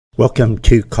Welcome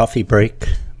to Coffee Break.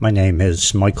 My name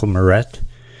is Michael Moret,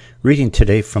 reading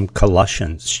today from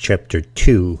Colossians chapter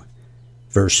 2,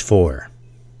 verse 4.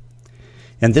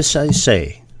 And this I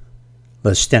say,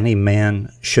 lest any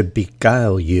man should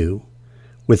beguile you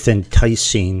with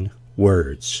enticing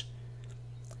words.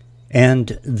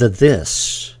 And the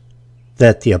this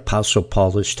that the Apostle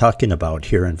Paul is talking about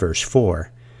here in verse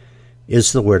 4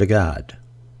 is the Word of God.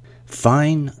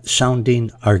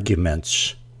 Fine-sounding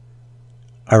arguments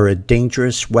are a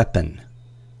dangerous weapon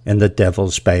in the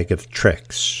devil's bag of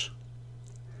tricks.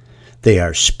 They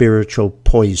are spiritual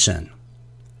poison,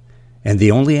 and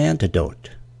the only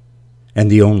antidote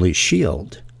and the only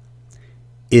shield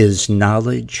is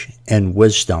knowledge and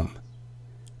wisdom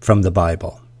from the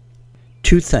Bible.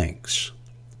 Two things.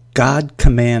 God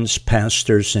commands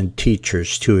pastors and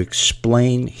teachers to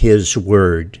explain His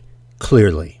Word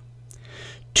clearly,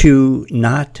 to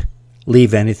not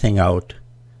leave anything out,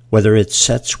 whether it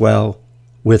sets well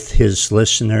with His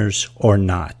listeners or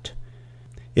not.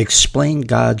 Explain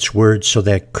God's Word so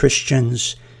that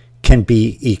Christians can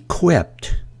be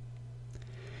equipped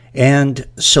and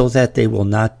so that they will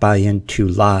not buy into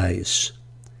lies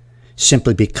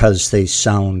simply because they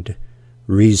sound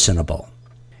reasonable.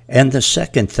 And the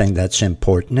second thing that's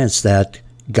important is that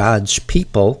God's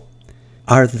people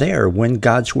are there when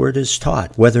God's Word is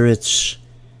taught, whether it's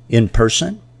in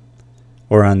person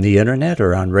or on the internet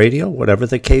or on radio, whatever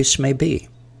the case may be,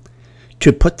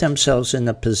 to put themselves in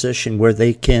a position where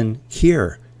they can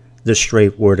hear the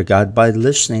straight Word of God by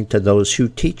listening to those who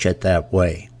teach it that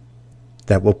way.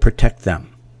 That will protect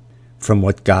them from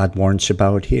what God warns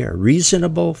about here.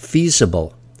 Reasonable,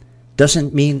 feasible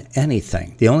doesn't mean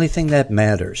anything. The only thing that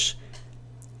matters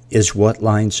is what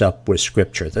lines up with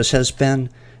Scripture. This has been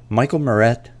Michael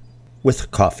Moret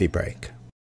with Coffee Break.